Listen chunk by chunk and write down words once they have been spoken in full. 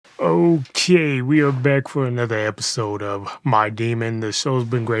Okay, we are back for another episode of My Demon. The show's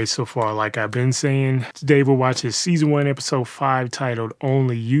been great so far, like I've been saying. Today we're watching Season 1, Episode 5, titled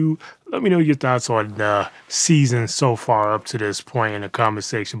Only You. Let me know your thoughts on the season so far up to this point in the comment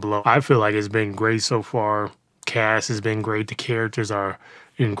section below. I feel like it's been great so far. Cast has been great. The characters are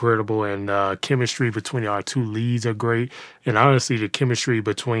incredible, and chemistry between our two leads are great. And honestly, the chemistry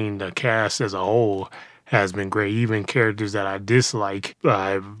between the cast as a whole has been great. Even characters that I dislike.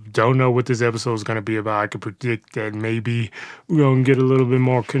 I don't know what this episode is going to be about. I can predict that maybe we're going to get a little bit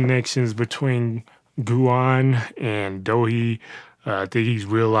more connections between Guan and Do-hee. I think he's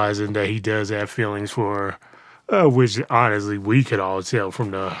realizing that he does have feelings for her, which honestly we could all tell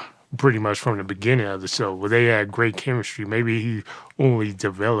from pretty much from the beginning of the show. Well, they had great chemistry. Maybe he only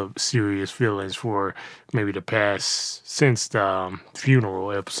developed serious feelings for maybe the past, since the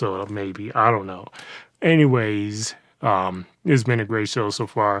funeral episode, maybe. I don't know. Anyways, it's been a great show so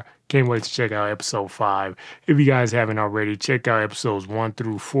far. Can't wait to check out episode 5. If you guys haven't already, check out episodes 1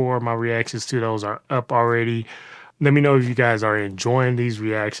 through 4. My reactions to those are up already. Let me know if you guys are enjoying these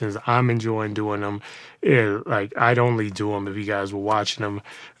reactions. I'm enjoying doing them. Like, I'd only do them if you guys were watching them.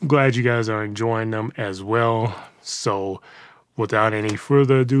 I'm glad you guys are enjoying them as well. So, without any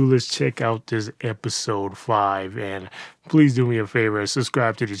further ado, let's check out this episode 5. And please do me a favor and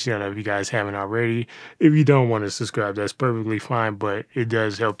subscribe to the channel if you guys haven't already. If you don't want to subscribe, that's perfectly fine, but it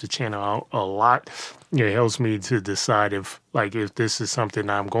does help the channel out a lot. It helps me to decide if this is something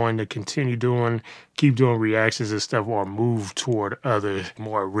I'm going to continue doing, keep doing reactions and stuff, or move toward other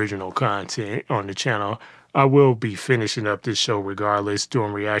more original content on the channel. I will be finishing up this show regardless,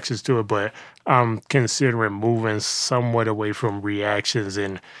 doing reactions to it, but I'm considering moving somewhat away from reactions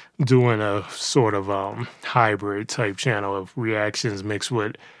and doing a sort of hybrid type channel of reactions mixed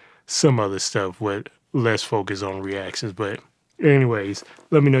with some other stuff with less focus on reactions. But anyways,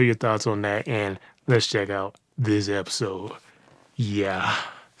 let me know your thoughts on that, and let's check out this episode. Yeah.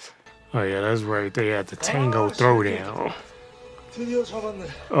 Oh yeah, that's right. They had the tango throwdown.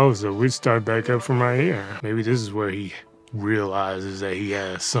 Oh, so we start back up from right here. Maybe this is where he realizes that he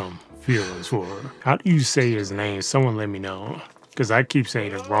has some feelings for her. How do you say his name? Someone let me know. Because I keep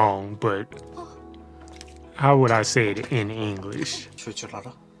saying it wrong, but how would I say it in English?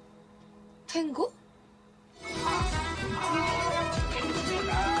 Tango?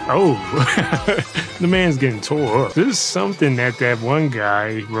 Oh, the man's getting tore up. This is something that one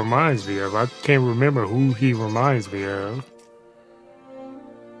guy reminds me of. I can't remember who he reminds me of.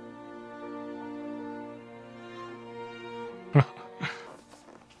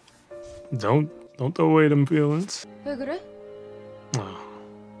 Don't throw away them feelings. 왜 그래? Oh.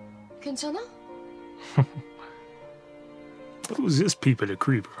 괜찮아? Who's this peep of the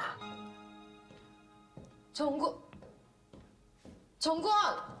creeper? 정권!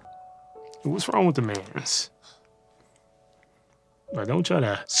 What's wrong with the mans? Like, don't try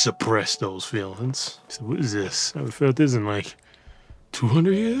to suppress those feelings. So what is this? I haven't felt this in like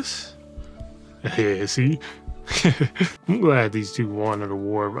 200 years? Yeah, see? I'm glad these two won the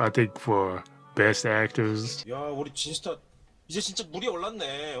award. I think for best actors. 야, 우리 진짜 이제 진짜 물이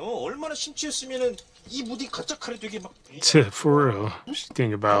올랐네. 얼마나 심취했으면은 이 무디 가짜카레 되게 막. For real.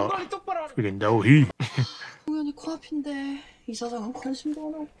 Think about freaking Do-hee. 공연이 코앞인데 이 사장은 관심도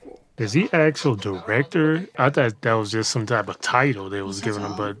안 없고. Is he actual director? I thought that was just some type of title they was giving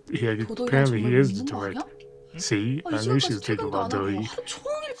him, but apparently he is the director. See, I knew she was thinking about Do-hee.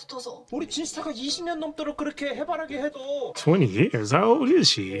 우리 진스타가 20년 넘도록 그렇게 해바라게 해도 20 years? How old is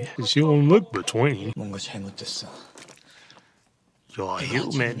she? She don't look but 20. 뭔가 잘못됐어. You're a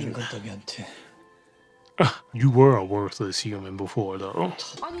human. 인간더미한테. You were a worthless human before, though.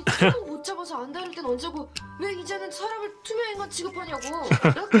 아니, 차도 못 잡아서 안 다닐 땐 언제고 왜 이제는 사람을 투명인간 취급하냐고.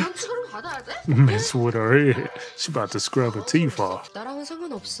 내가 그런 취급을 받아야 돼? Mess with her head. She about to scrub her teeth off. 나랑은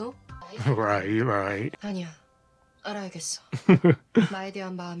상관없어. Right. 아니야. 알아야겠어. 나에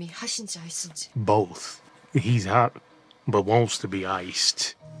대한 마음이 핫인지 아이스인지. Both. He's hot, but wants to be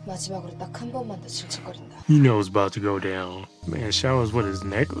iced. 마지막으로 딱 한 번만 더 질척거린다. He knows about to go down. Man showers with his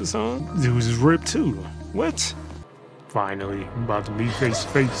necklace on? Dude's is ripped too. What? Finally, about to meet face to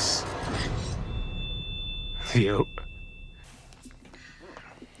face. Yep.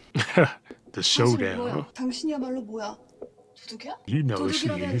 The showdown. 당신이야말로 뭐야? 도둑이야? You know she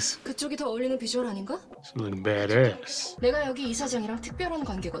is. 그쪽이 더 어울리는 비주얼 아닌가? She's looking badass. 내가 여기 이사장이랑 특별한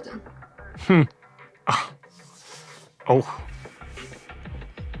관계거든. Oh.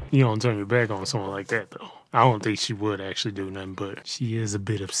 You don't turn your back on someone like that, though. I don't think she would actually do nothing, but she is a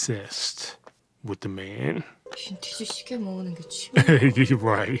bit obsessed with the man. 빈티지 시계 모으는 게 취미. You're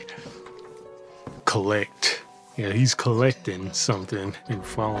right. Collect Yeah, he's collecting something and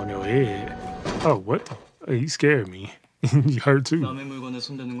fall on your head. Oh, what the? Oh, he scared me. You hurt too. 남의 물건에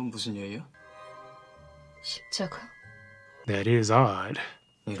손대는 건 무슨 예의야? 십자가? That is odd.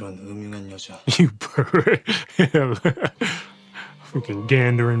 이런 음흉한 여자. You bird. Freaking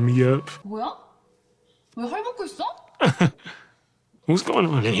gandering me up. 뭐야? 왜 헐벗고 있어? What's going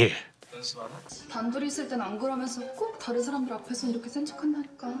on in here? 단둘이 있을 땐 안 그러면서 꼭 다른 사람들 앞에서 이렇게 센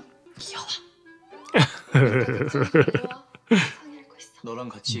척한다니까. 귀여워. 너랑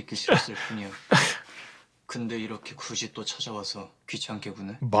같이 있기 싫었을 뿐이야. 근데 이렇게 굳이 또 찾아와서 귀찮게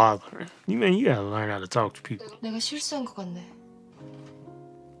구네. Bother. You mean you gotta learn how to talk to people. 내가 실수한 것 같네.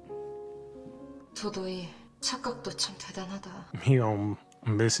 도도이 착각도 참 대단하다. He don't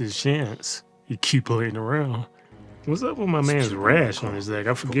miss his chance. He keep playing around. What's up with my man's rash on his leg?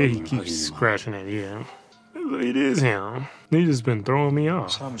 I forget he keeps scratching it. Yeah, it is him. He just been throwing me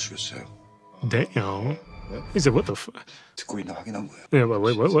off. 사람을 죽였어요. Damn. He said, "What the fuck?" 듣고 있나 확인한 거예요. Yeah, but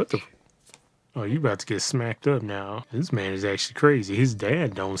wait, what the? Oh, you about to get smacked up now. This man is actually crazy. His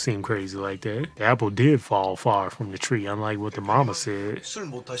dad don't seem crazy like that. The apple did fall far from the tree, unlike what the mama said.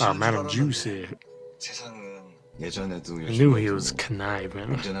 술못 하시는 줄 Madam Jew 알았는데 said. 세상은 예전에도 I knew he was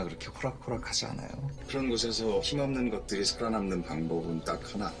conniving. 언제나 그렇게 호락호락하지 않아요. 그런 곳에서 힘없는 것들이 살아남는 방법은 딱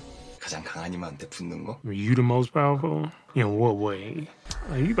하나. 가장 강한 힘한테 붙는 거. Are you the most powerful? In what way?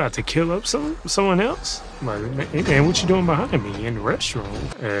 Are you about to kill up someone else? Like, hey man, what you doing behind me in the restroom?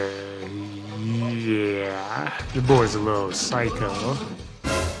 Yeah. The boy's a little psycho.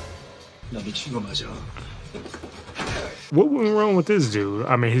 나 미친 거 맞아. What went wrong with this dude?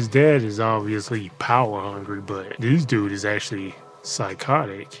 I mean, his dad is obviously power hungry, but this dude is actually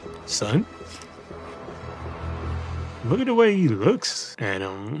psychotic. Son? Look at the way he looks at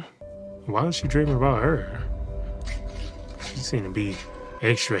him. Why is she dreaming about her? She seemed to be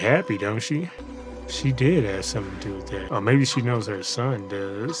extra happy, don't she? She did have something to do with that. Or maybe she knows her son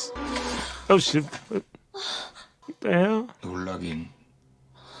does. Oh shit. What the hell? 놀라긴.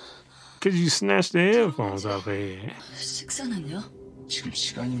 Cause you snatched the headphones off her head. 식사는요? 지금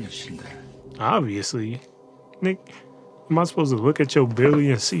시간이 몇 시인데? Obviously. Nick, am I supposed to look at your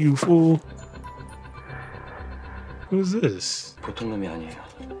belly and see you full? Who's this? 보통 놈이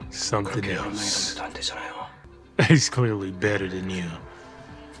아니에요. Something 그렇게 else. 혈망이던데도 안 되잖아요. He's clearly better than you.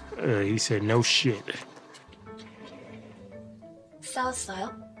 He said no shit.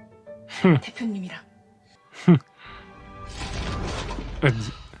 싸웠어요? 대표님이랑.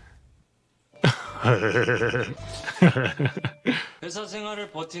 회사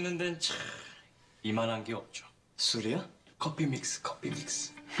생활을 버티는 데는 참 이만한 게 없죠. 술이야? 커피 믹스.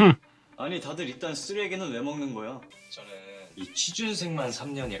 아니 다들 일단 쓰레기는 왜 먹는 거야? 저는 이 취준생만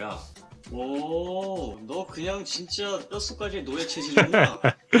 3년이라. 오, 너 그냥 진짜 뼛속까지 노예 체질이구나.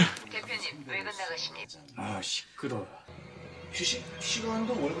 대표님 외근 나가십니다. 아 시끄러워. 휴식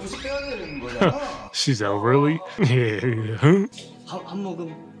시간도 월급에서 빼야 되는 거잖아. She's out really? Yeah. Huh? 한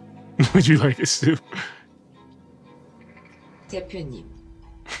모금. Would you like a soup? 대표님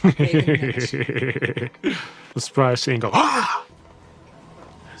I'm surprised she ain't go, ah!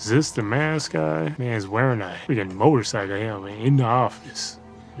 Is this the mask guy? Man's wearing a freaking motorcycle helmet in the office.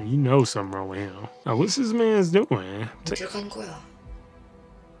 You know something wrong with him. Now, what's this man's doing? 들어간 거야.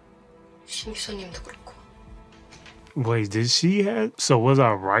 신규선님도 그렇고. Wait, did she have? So was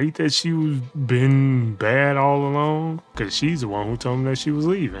I right that she was been bad all along? Cause she's the one who told me that she was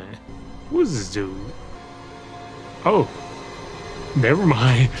leaving. Who is this dude? Oh, never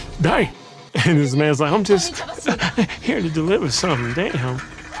mind. Dang. And this man's like, I'm just here to deliver something.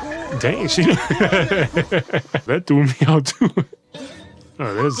 Dang, she. That threw me out too.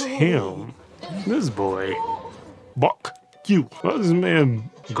 Oh, that's him. This boy. Buck. You. Why is this man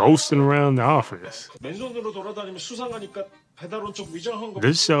ghosting around the office? 맨손으로 돌아다니면 수상하니까 배달원 쪽 위장한 거.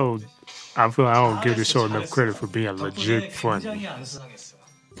 This show, I feel I don't give this show enough credit for being legit funny. 굉장히 안 수상했어.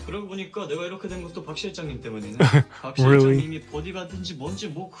 그러고 보니까 내가 이렇게 된 것도 박 실장님 때문이네. 박 Really? 실장님이 버디가든지 뭔지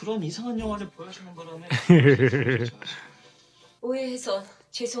뭐 그런 이상한 영화를 보여주는 바람에. 오해해서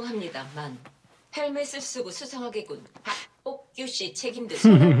죄송합니다만 헬멧을 쓰고 수상하게군. 박복규 씨 책임도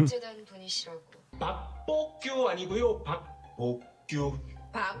문제되는 분이시라고. 박복규 아니고요. 박복규.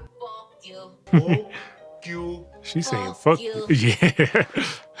 박복규. 복규. She's saying Fuck fuck you. yeah.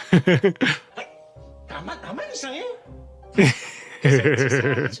 나만 이상해?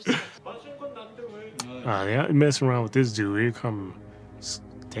 마실 건 난데 왜? They out messing around with this dude. Here come,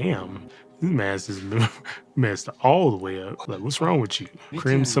 damn, this mask is messed all the way up. Like, what's wrong with you?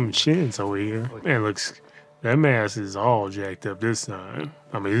 Crim some chins over here. Man, looks, that mask is all jacked up this time.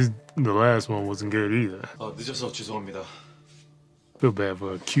 I mean, the last one wasn't good either. 늦어서 죄송합니다. Feel bad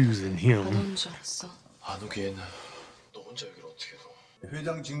for accusing him. 안 오는 줄 알았어. 안 오긴. 너 혼자 여기를 어떻게 둬?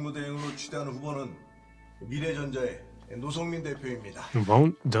 회장 직무대행으로 추대하는 후보는 미래전자의 노성민 대표입니다.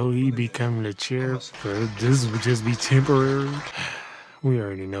 Won't though he become the chair? But this would just be temporary. We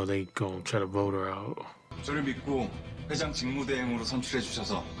already know they gonna try to vote her out. 저를 믿고 회장 직무대행으로 선출해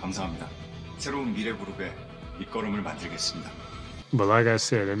주셔서 감사합니다. 새로운 미래그룹의 밑거름을 만들겠습니다. But like I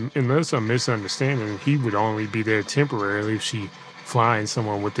said, unless I'm misunderstanding, he would only be there temporarily if she finds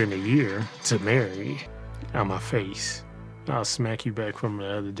someone within a year to marry. Out my face. I'll smack you back from the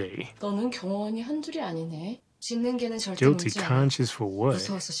other day. 너는 경험이 한 줄이 아니네. 짖는 개는 절대 Guilty 울지 않아. conscious for what?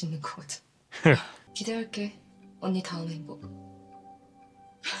 무서워서 짖는 거거든. 기대할게. 언니 다음 행복.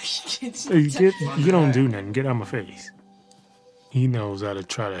 이게 Hey, 진짜. you don't do nothing. Get out my face. He knows how to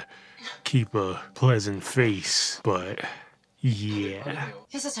try to keep a pleasant face, but yeah.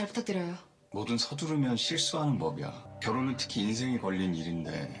 회사 잘 부탁드려요. 뭐든 서두르면 실수하는 법이야. 결혼은 특히 인생이 걸린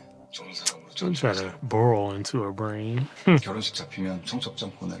일인데 좋은 사람으로 Don't try to burrow into her brain. 결혼식 잡히면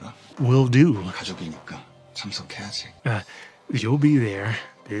청첩장 보내라. Will do. 가족이니까 참석해야지. You'll be there,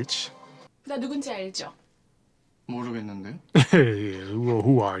 bitch. 나 누군지 알죠? 모르겠는데요? Yeah,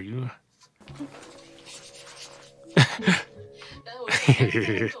 who are you? 난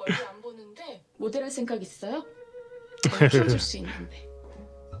원래 얼굴 안 보는데 모델할 생각 있어요? 키워줄 수 있는데.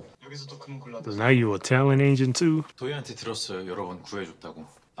 여기서도 금은 골라. So now you a talent agent too? 도희한테 들었어요. 여러 번 구해줬다고.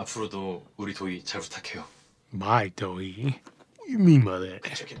 앞으로도 우리 도희 잘 부탁해요. My Dohi. What do you mean by that?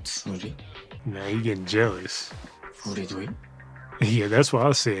 저기 우리? Now you getting jealous. 우리 도희? Yeah, that's what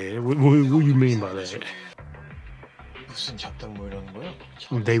I said. What do you mean by that? 무슨 잡담 뭐 이러는 거야?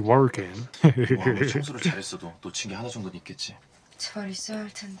 They working. 뭐 청소를 잘했어도 놓친 게 하나 정도는 있겠지. 제발 있어야 할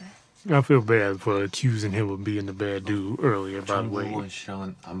텐데. I feel bad for accusing him of being the bad dude earlier, by the way. 정보원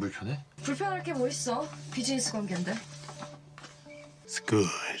씨랑은 안 불편해? 불편할 게 뭐 있어? 비즈니스 관계인데. It's good.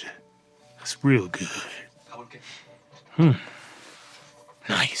 It's real good. 가볼게.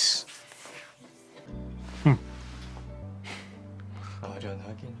 Nice.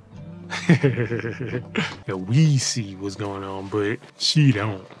 아련하긴. Yeah, we see what's going on, but she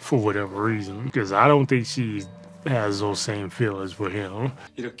don't for whatever reason. Because I don't think she has those same feelings for him.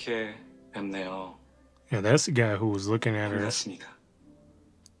 이렇게 뵙네요. Yeah, that's the guy who was looking at her 반갑습니다.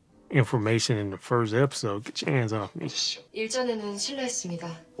 information in the first episode. Get your hands off me. 일전에는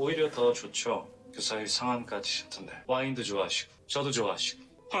실례했습니다. 오히려 더 좋죠. 그 사이 상한까지 셨던데. 와인도 좋아하시고 저도 좋아하시고.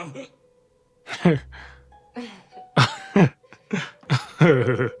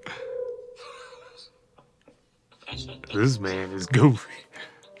 This man is goofy.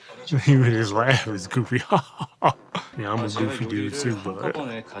 Even his laugh is goofy. Yeah, I'm a goofy dude too, but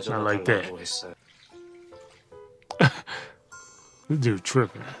not like that. This dude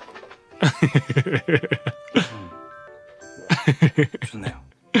tripping. 좋네요.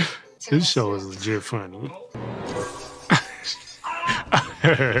 This show is legit funny.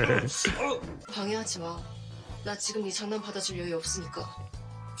 방해하지 마. 나 지금 네 장난 받아줄 여유 없으니까.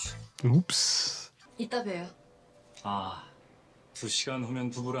 Oops. 이따 봬요. 아, 2시간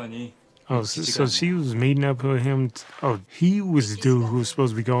후면 부부라니. Oh, so she was meeting up with him. Oh, he was the dude who was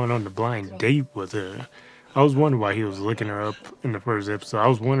supposed to be going on the blind date with her. I was wondering why he was looking her up in the first episode. I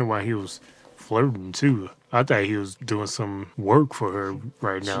was wondering why he was flirting too. I thought he was doing some work for her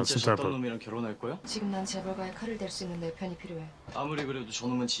right now. 진짜 Some type 저딴 of. 놈이랑 결혼할 거야? 지금 난 재벌가의 칼을 댈 수 있는 내 편이 필요해. 아무리 그래도 저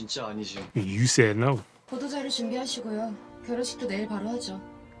놈은 진짜 아니지. You said no. 보도자료 준비하시고요. 결혼식도 내일 바로 하죠.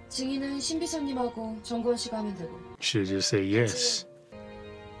 증인은 신비서님하고 정고원 씨가 하면 되고. Should just say yes.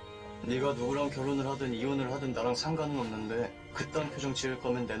 네가 누구랑 결혼을 하든 이혼을 하든 나랑 상관은 없는데 그딴 표정 지을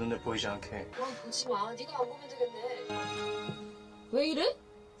거면 내 눈에 보이지 않게. 그럼 보지 마. 네가 안 보면 되겠네. 왜 이래?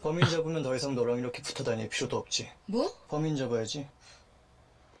 범인 잡으면 더 이상 너랑 이렇게 붙어 다닐 필요도 없지. 뭐? 범인 잡아야지.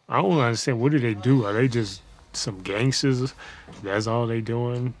 I don't understand. What do they do? Are they just some gangsters? That's all they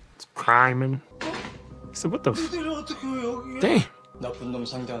doing? Criming? So what the? Damn. 나쁜 놈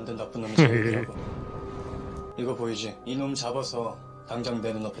상대한테 나쁜 놈이 잡으라고. 이거 보이지? 이 놈 잡아서 당장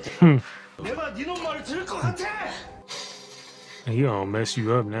내 눈앞에 대. 내가 네 놈 말을 들을 것 같아. He gonna mess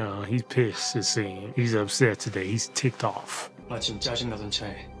you up now. He's pissed. It seems he's upset today. He's ticked off. 마침 짜증나던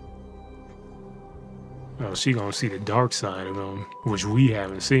차에. Oh, she gonna see the dark side of him, which we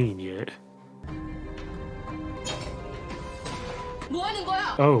haven't seen yet. 뭐 하는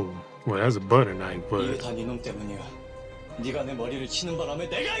거야? Oh, well, that's a butter knife, 이게 but 다 네 놈 때문이야. 네가 내 머리를 치는 바람에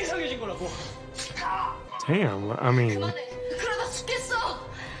내가 이상해진 거라고. damn. I mean, 그만해. 그러다 죽겠어.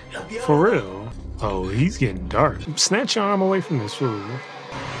 for real. Oh, he's getting dark. Snatch your arm away from this fool.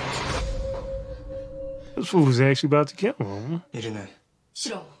 This fool's actually about to kill him. 이리는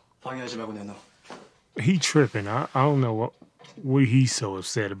싫어. 방해하지 말고 내놔. He tripping. I don't know What he's so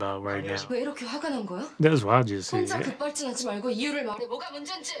upset about right now. 왜 이렇게 화가 난 거야? That's what I just 혼자 said. 급발진하지 말고 이유를 말해. 뭐가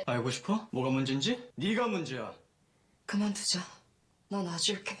문제인지. 알고 싶어? 뭐가 문제인지? 네가 문제야. 그만두자. 난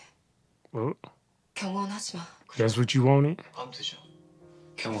놔줄게. Well, 경원하지 마. that's what you wanted? 밤드죠.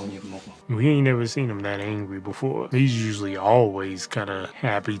 경험이 뭐고. We ain't never seen him that angry before. He's usually always kind of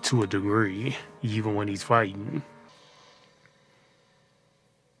happy to a degree, even when he's fighting.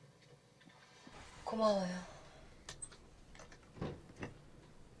 고마워요.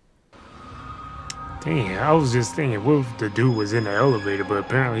 Damn, I was just thinking, what if the dude was in the elevator, but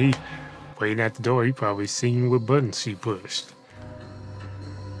apparently he waiting at the door. He probably seen what buttons she pushed.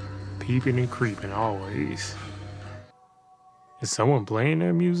 Peeping and creeping always. Is someone playing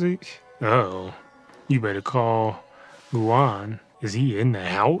their music? Uh-oh. You better call Guan. Is he in the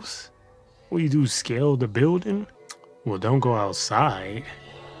house? What do you do, scale the building? Well, don't go outside.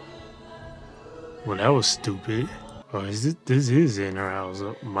 Well, that was stupid. Oh, this is in her house.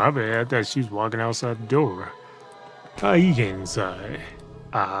 Oh, my bad, I thought she was walking outside the door. How he get inside?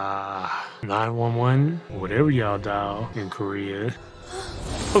 911? Whatever y'all dial in Korea.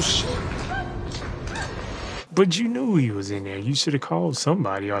 Oh, shit. But you knew he was in there. You should have called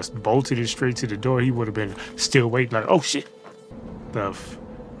somebody or bolted it straight to the door. He would have been still waiting like, oh shit. What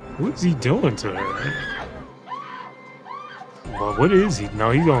is he doing to her? Well, what is he?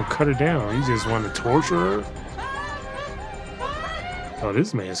 No, he's gonna cut her down. He just want to torture her? Oh,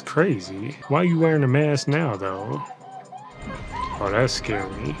 this man's crazy. Why are you wearing a mask now, though? Oh, that's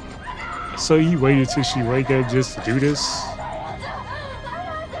scary. So you waited till she wake up just to do this?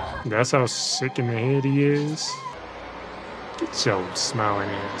 That's how sick in the head he is. Get your smiling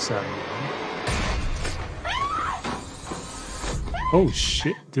ass out of here. Oh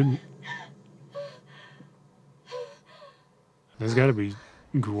shit, didn't. There's gotta be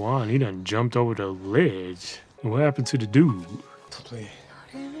Guan. He done jumped over the ledge. What happened to the dude? Totally.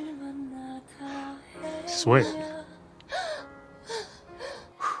 Sweating.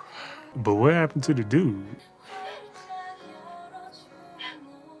 But what happened to the dude?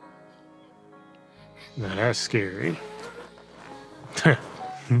 Now that's scary.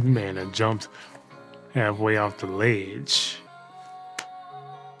 Man, I jumped halfway off the ledge.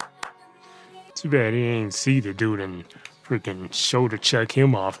 Too bad he ain't see the dude and freaking shoulder check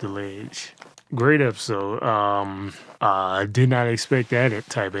him off the ledge. Great episode. I did not expect that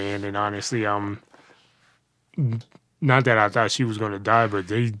type of ending, honestly. Not that I thought she was gonna die, but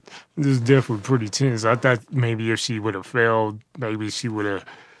this is definitely pretty tense. I thought maybe if she would have failed, maybe she would have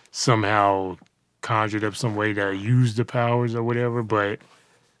somehow conjured up some way to use the powers or whatever, but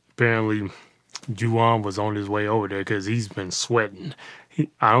apparently Juwon was on his way over there because he's been sweating.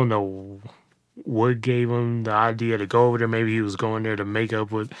 I don't know what gave him the idea to go over there. Maybe he was going there to make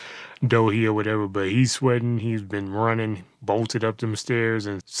up with Do-hee or whatever, but he's sweating. He's been running, bolted up them stairs,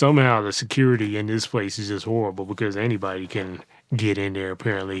 and somehow the security in this place is just horrible because anybody can get in there,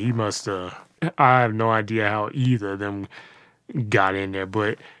 apparently. He must I have no idea how either of them got in there,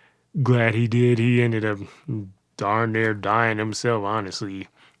 but glad he did. He ended up darn near dying himself, honestly,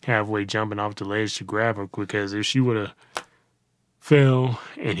 halfway jumping off the ledge to grab her, because if she would have fell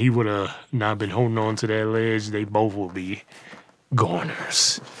and he would have not been holding on to that ledge, they both would be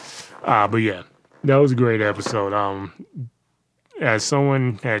goners. But yeah, that was a great episode. As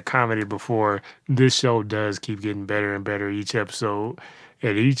someone had commented before, this show does keep getting better and better each episode.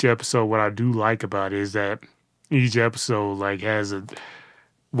 And each episode, what I do like about it is that each episode like has a,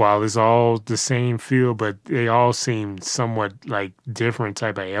 while it's all the same feel, but they all seem somewhat like different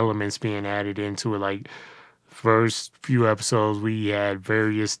type of elements being added into it. Like first few episodes, we had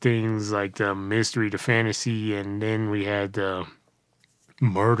various things like the mystery, the fantasy, and then we had the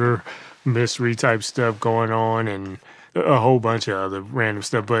murder mystery type stuff going on and a whole bunch of other random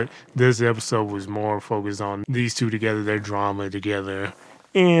stuff. But this episode was more focused on these two together, their drama together,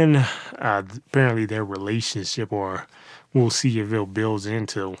 and apparently their relationship, or we'll see if it builds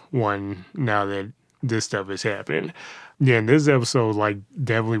into one now that this stuff has happened. Yeah, and this episode like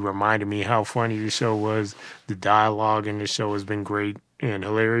definitely reminded me how funny the show was. The dialogue in the show has been great and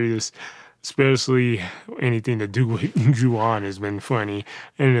hilarious. Especially anything to do with Juwon has been funny.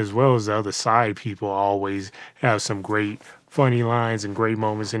 And as well as the other side people always have some great funny lines and great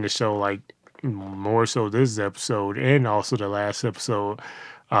moments in the show. Like more so this episode and also the last episode,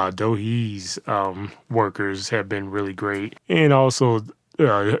 Do-hee's workers have been really great. And also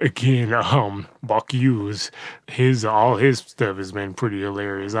again, Bakyu's all his stuff has been pretty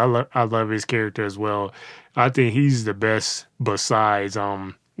hilarious. I love his character as well. I think he's the best besides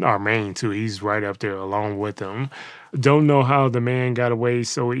our main two. He's right up there along with them. Don't know how the man got away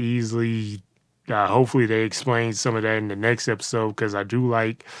so easily. hopefully they explain some of that in the next episode, because I do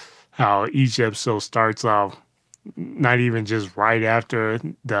like how each episode starts off not even just right after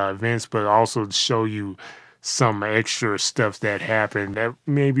the events, but also to show you some extra stuff that happened that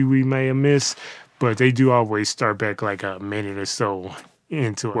maybe we may have missed. But they do always start back like a minute or so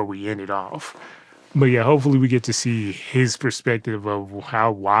into where we ended off. But yeah, hopefully we get to see his perspective of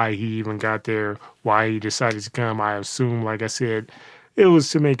why he even got there, why he decided to come. I assume, like I said, it was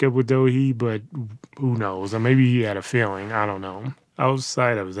to make up with Do-hee, but who knows? Or maybe he had a feeling. I don't know.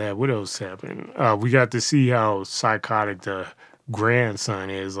 Outside of that, what else happened? We got to see how psychotic the grandson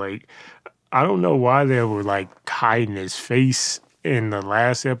is. Like, I don't know why they were like hiding his face in the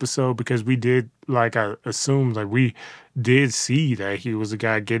last episode, because we did, like I assumed, like we did see that he was the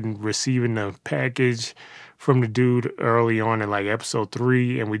guy receiving the package from the dude early on in like episode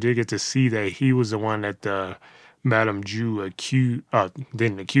 3, and we did get to see that he was the one that the Madame Jew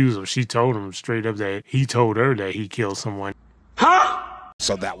didn't accuse him. She told him straight up that he told her that he killed someone.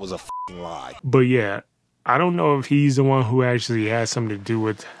 So that was a f***ing lie. But yeah, I don't know if he's the one who actually has something to do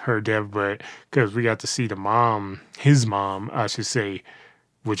with her death, but because we got to see his mom, I should say,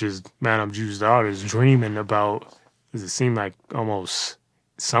 which is Madame Jew's daughter, is dreaming about, does it seem like almost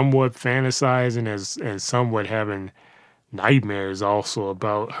somewhat fantasizing and somewhat having nightmares also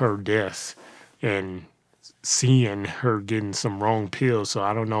about her death and seeing her getting some wrong pills. So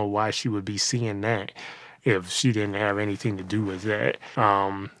I don't know why she would be seeing that if she didn't have anything to do with that.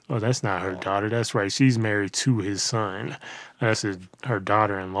 Oh, that's not her daughter. That's right. She's married to his son. That's her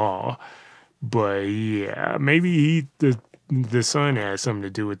daughter-in-law. But yeah, maybe the son has something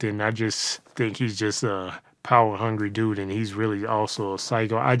to do with it. And I just think he's just a power-hungry dude, and he's really also a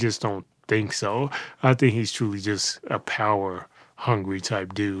psycho. I just don't think so. I think he's truly just a power-hungry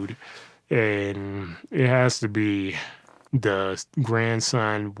type dude. And it has to be the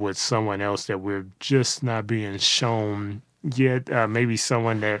grandson with someone else that we're just not being shown yet. Maybe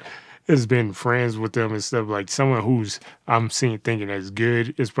someone that has been friends with them and stuff, like someone who's thinking that's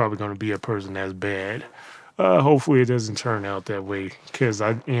good is probably going to be a person that's bad. Hopefully it doesn't turn out that way, because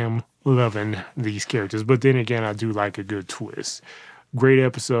I am loving these characters. But then again, I do like a good twist. Great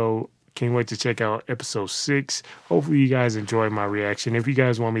episode. Can't wait to check out episode 6. Hopefully you guys enjoyed my reaction. If you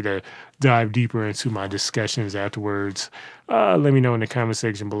guys want me to dive deeper into my discussions afterwards, let me know in the comment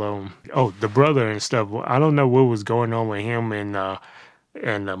section below. Oh, the brother and stuff. I don't know what was going on with him and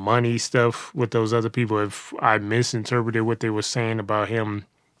the money stuff with those other people. If I misinterpreted what they were saying about him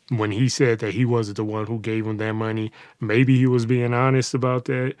when he said that he wasn't the one who gave him that money. Maybe he was being honest about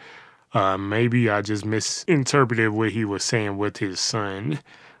that. Maybe I just misinterpreted what he was saying with his son.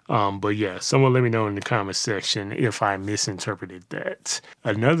 But yeah, someone let me know in the comment section if I misinterpreted that.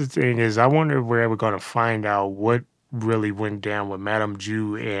 Another thing is, I wonder if we're ever going to find out what really went down with Madame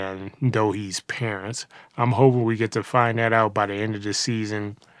Jew and Do-hee's parents. I'm hoping we get to find that out by the end of the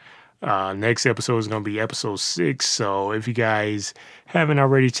season. Next episode is going to be episode 6. So if you guys haven't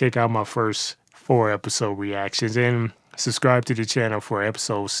already, check out my first 4 episode reactions and subscribe to the channel for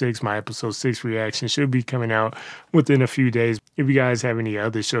episode 6. My episode 6 reaction should be coming out within a few days. If you guys have any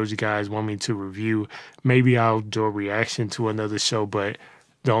other shows you guys want me to review, maybe I'll do a reaction to another show, but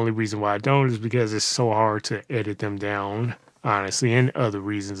the only reason why I don't is because it's so hard to edit them down, honestly, and other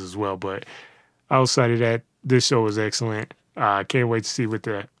reasons as well. But outside of that, this show is excellent. I can't wait to see what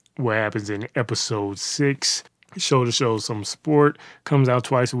happens in episode 6. Show to show some support. Comes out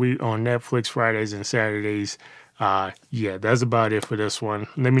twice a week on Netflix, Fridays and Saturdays. Yeah, that's about it for this one.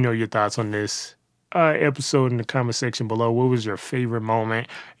 Let me know your thoughts on this episode in the comment section below. What was your favorite moment,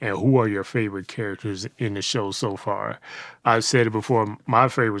 and who are your favorite characters in the show so far? I've said it before, my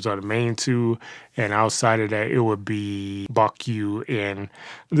favorites are the main 2, and outside of that, it would be Bok-yoo, and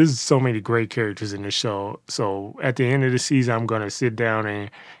there's so many great characters in the show. So at the end of the season, I'm going to sit down and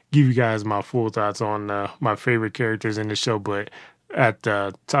give you guys my full thoughts on my favorite characters in the show, but at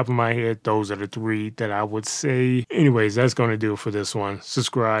the top of my head, those are the 3 that I would say. Anyways, that's going to do it for this one.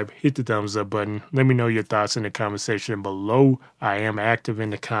 Subscribe, hit the thumbs up button. Let me know your thoughts in the comment section below. I am active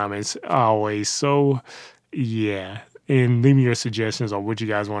in the comments always. So, yeah. And leave me your suggestions on what you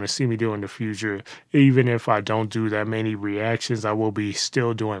guys want to see me do in the future. Even if I don't do that many reactions, I will be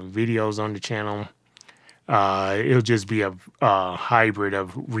still doing videos on the channel. It'll just be a hybrid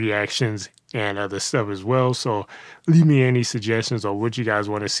of reactions and other stuff as well. So leave me any suggestions on what you guys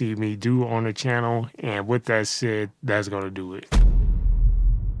want to see me do on the channel. And with that said, that's going to do it.